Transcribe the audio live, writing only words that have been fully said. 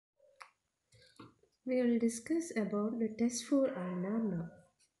We will discuss about the test for ulnar now.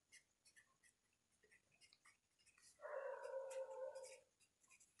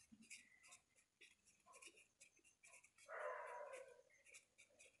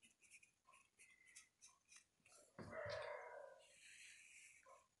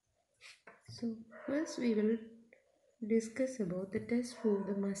 So first we will discuss about the test for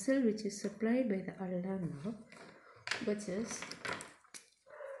the muscle which is supplied by the ulnar nerve, which is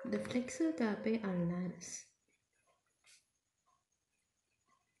the flexor carpi ulnaris.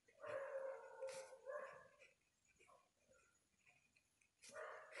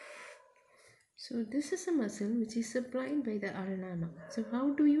 So this is a muscle which is supplied by the ulnar nerve. So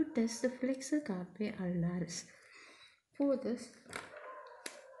how do you test the flexor carpi ulnaris? For this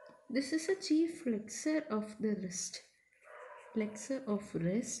is a chief flexor of the wrist. Flexor of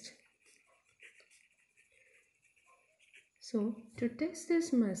wrist. So to test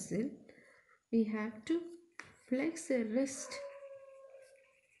this muscle, we have to flex the wrist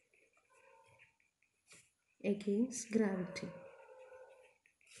against gravity.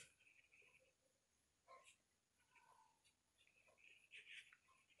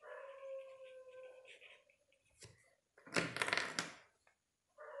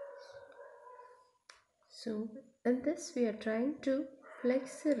 So in this we are trying to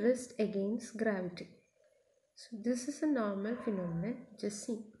flex the wrist against gravity. So this is a normal phenomenon. Just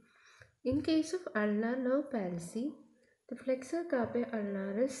see. In case of ulnar nerve palsy, the flexor carpi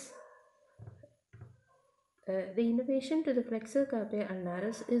ulnaris, the innervation to the flexor carpi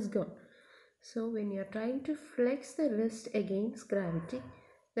ulnaris is gone. So when you are trying to flex the wrist against gravity,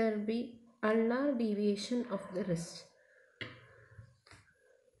 there will be ulnar deviation of the wrist,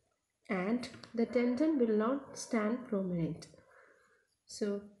 and the tendon will not stand prominent.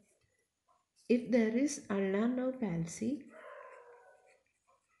 So if there is ulnar nerve palsy,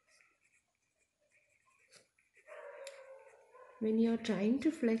 when you are trying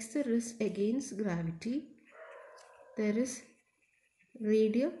to flex the wrist against gravity, there is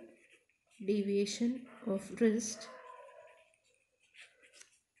radial deviation of wrist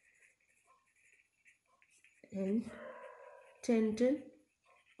and tendon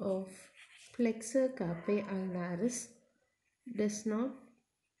of flexor carpi ulnaris does not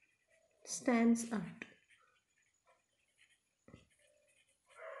stands out.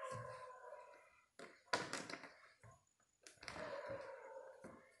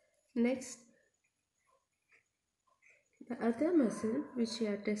 Next, the other muscle which we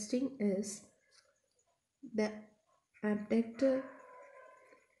are testing is the abductor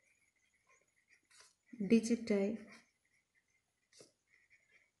digiti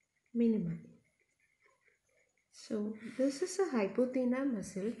minima. So this is a hypothenar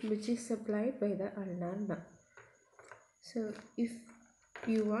muscle which is supplied by the ulnar nerve. So if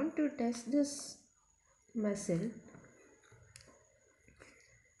you want to test this muscle,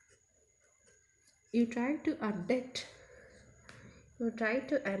 you try to abduct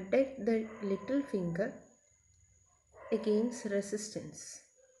the little finger against resistance.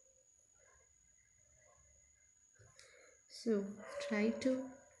 So try to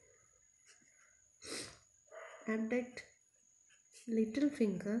abduct little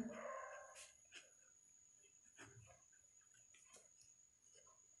finger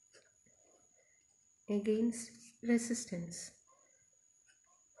against resistance.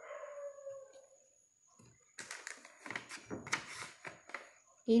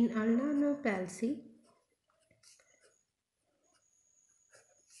 In ulnar nerve palsy,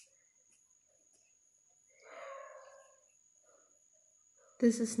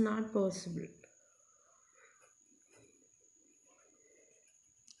 this is not possible.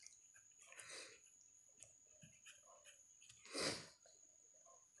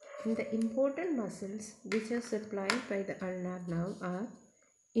 And the important muscles which are supplied by the ulnar nerve are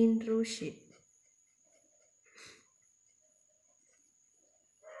interossei.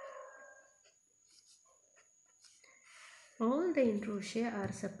 All the interossei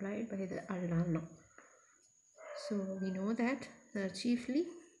are supplied by the ulnar nerve. So we know that there are chiefly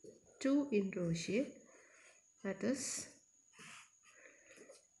two interossei, that is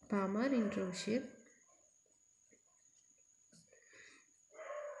palmar interossei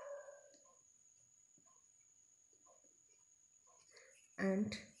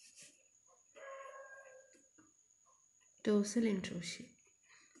and dorsal interossei.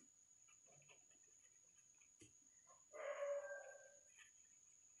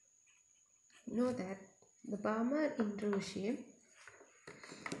 Know that the palmar interossei,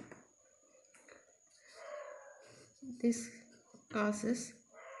 this causes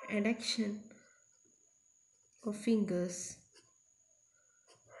adduction of fingers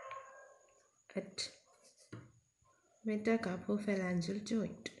at metacarpophalangeal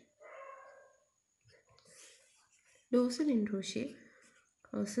joint. Dorsal interosseous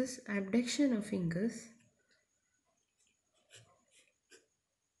causes abduction of fingers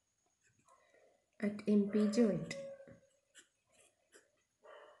at MP joint.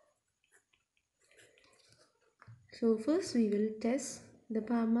 So first we will test the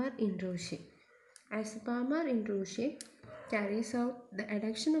palmar interosseous. As the palmar interosseous carries out the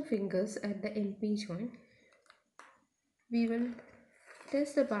adduction of fingers at the MP joint, we will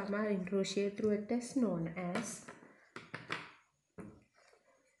test the palmar interosseous through a test known as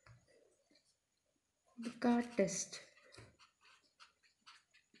the card test.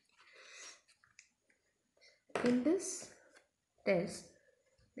 In this test,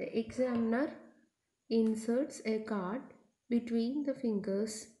 the examiner inserts a card between the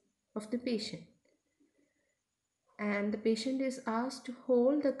fingers of the patient, and the patient is asked to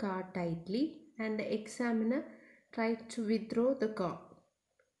hold the card tightly, and the examiner tries to withdraw the card.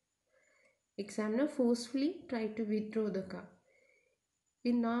 Examiner forcefully tries to withdraw the card.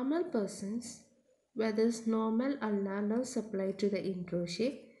 In normal persons, where there is normal ulnar nerve supply to the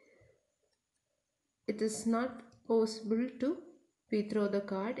interosseous, it is not possible to withdraw the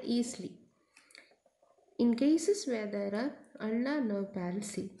card easily. In cases where there are ulnar nerve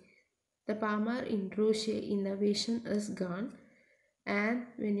palsy, the palmar interosseous innervation is gone, and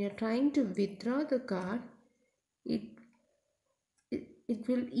when you are trying to withdraw the card, it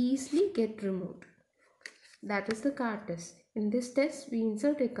will easily get removed. That is the card test. In this test, we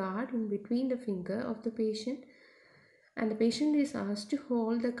insert a card in between the finger of the patient, and the patient is asked to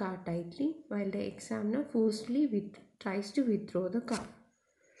hold the card tightly while the examiner forcefully tries to withdraw the card.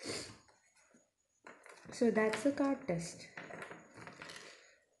 So that's the card test.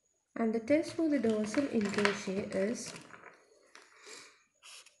 And the test for the dorsal interosseous is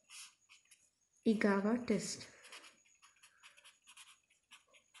Egawa test.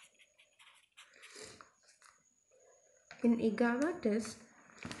 In Egawa test,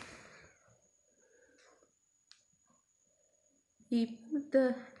 we put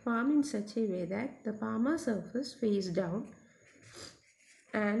the palm in such a way that the palmar surface face down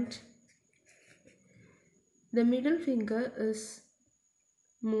and the middle finger is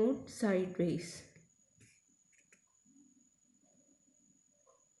moved sideways.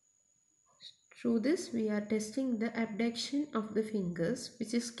 Through this, we are testing the abduction of the fingers,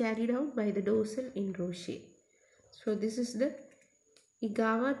 which is carried out by the dorsal interosseous. So this is the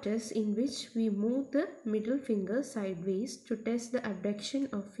Egawa test, in which we move the middle finger sideways to test the abduction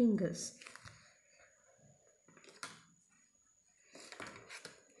of fingers.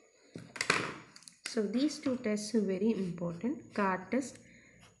 So these two tests are very important, card test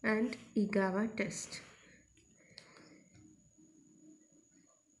and Egawa test.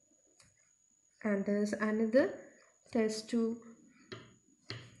 And there is another test to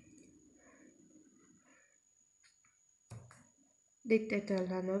detect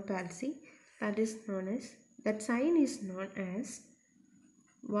ulnar nerve palsy, that sign is known as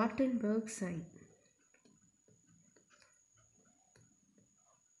Wartenberg sign.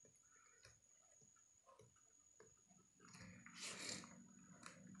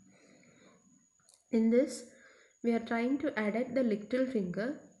 In this, we are trying to adduct the little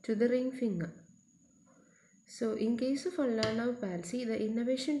finger to the ring finger. So in case of ulnar nerve palsy, the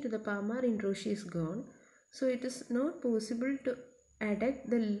innervation to the palmar interosseous is gone. So it is not possible to adduct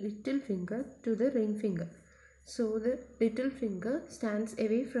the little finger to the ring finger. So the little finger stands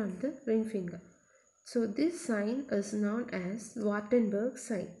away from the ring finger. So this sign is known as Wartenberg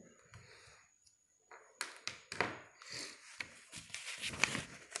sign.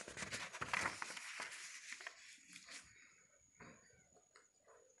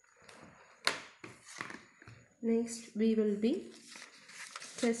 Next, we will be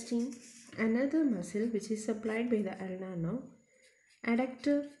testing another muscle which is supplied by the ulnar nerve,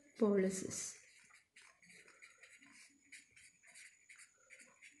 adductor pollicis.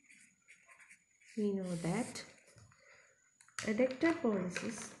 We know that adductor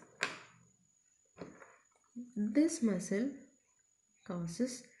pollicis, this muscle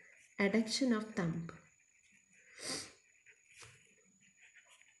causes adduction of thumb.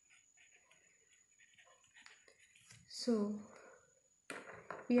 So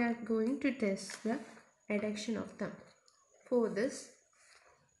we are going to test the adduction of thumb. For this,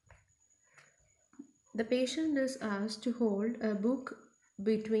 the patient is asked to hold a book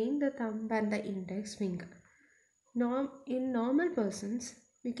between the thumb and the index finger. In normal persons,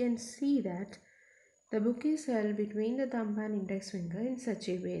 we can see that the book is held between the thumb and index finger in such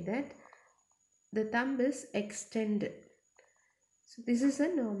a way that the thumb is extended. So this is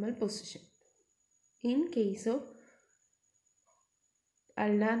a normal position. In case of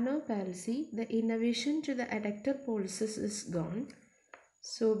ulnar nerve palsy, the innervation to the adductor pollicis is gone.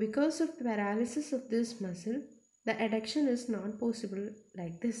 So because of paralysis of this muscle, the adduction is not possible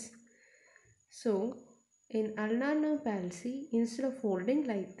like this. So in ulnar nerve palsy, instead of holding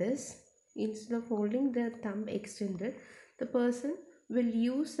like this, instead of holding the thumb extended, the person will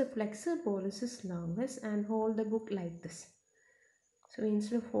use the flexor pollicis longus and hold the book like this. So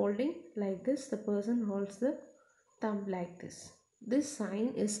instead of holding like this, the person holds the thumb like this. This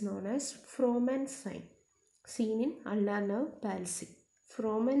sign is known as Froment sign, seen in ulnar nerve palsy.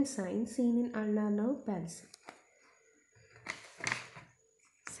 Froment sign seen in ulnar nerve palsy.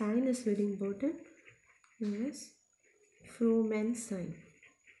 Sign is very important, known as Froment sign.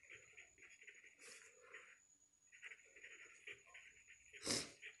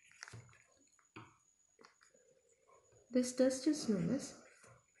 This test is known as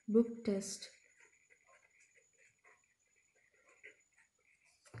book test.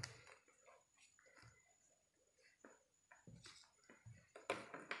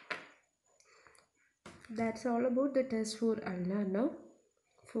 That's all about the test for ulnar nerve.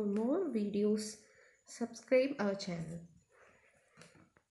 For more videos, subscribe our channel.